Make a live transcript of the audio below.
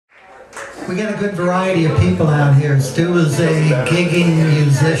We got a good variety of people out here. Stu is a gigging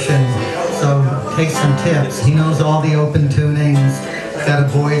musician, so take some tips. He knows all the open tunings, got a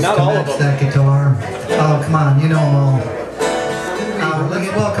voice to match that guitar. Oh, come on, you know them all. Let's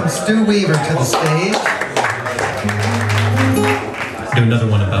welcome Stu Weaver to the stage. Do another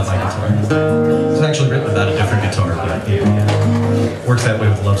one about my guitar. It's actually written about a different guitar, but it works that way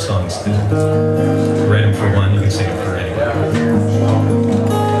with love songs. Write them for one, you can sing it for anyone.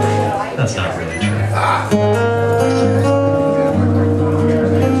 That's not really true.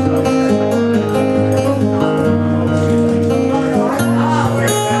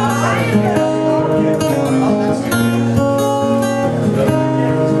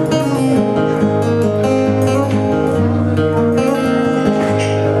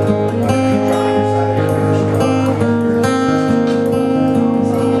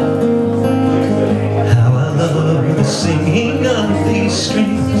 Singing of these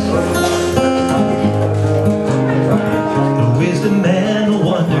strings, the wisdom and the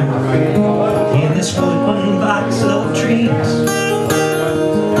wonder in this wooden box of dreams,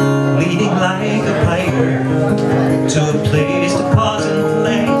 leading like a piper to a place to pause and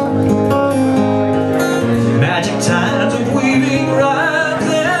play. Magic times of weaving rhymes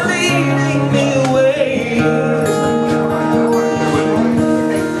and leading me away.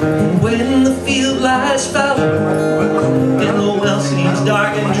 When the field lies fallow and the well seems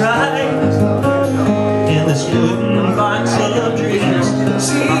dark and dry, in this wooden box of dreams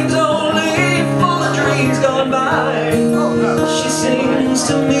seems only full of dreams gone by, she sings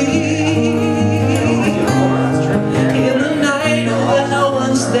to me in the night when no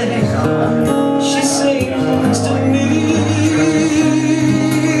one's there. She sings to me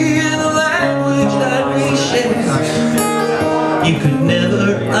in the language that we share. You could never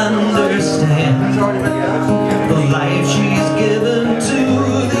understand the life she's given to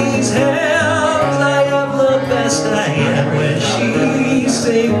these hands. I am the best I am when she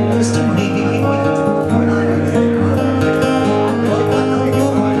sings to me.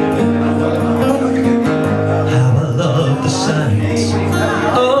 How I love the signs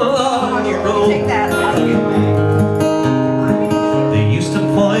along the road. They used to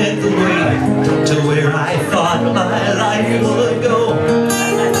point the way to where I thought my life would go.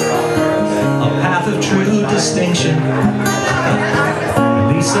 A path of true distinction, at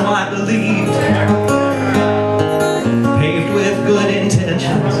least so I believed, paved with good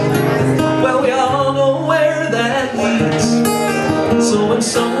intentions. Well, we all know where that leads. So when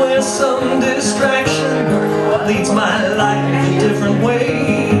somewhere some distraction leads my life a different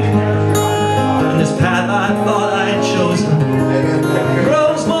way, and this path I thought I'd chosen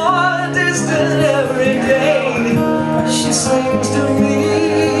grows more distant every day, she sings to me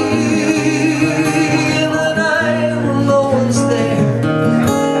in the night when no one's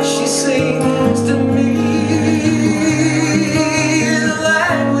there. She sings to me in the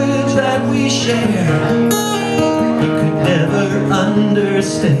language that we share. You could never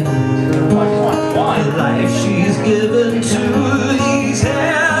understand the life she's given to these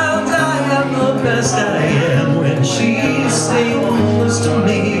hands. I am the best I am when she sings to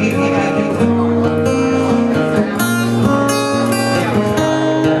me.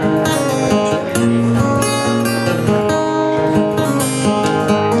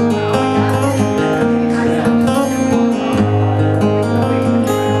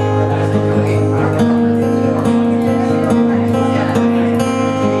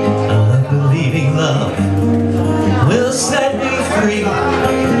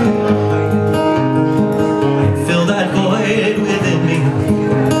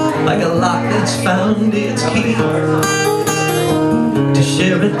 Found its key to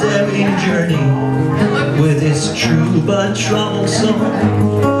share a daring journey with its true but troublesome,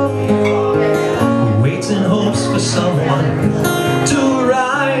 who waits and hopes for someone to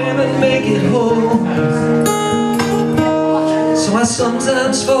arrive and make it home. So I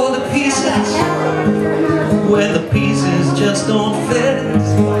sometimes fall to pieces when the pieces just don't fit,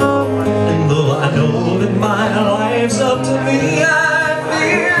 and though I know that my life's up to me, I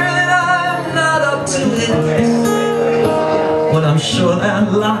fear when I'm sure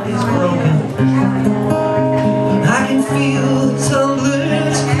that lock is broken. I can feel the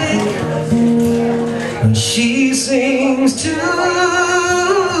tumblers click when she sings to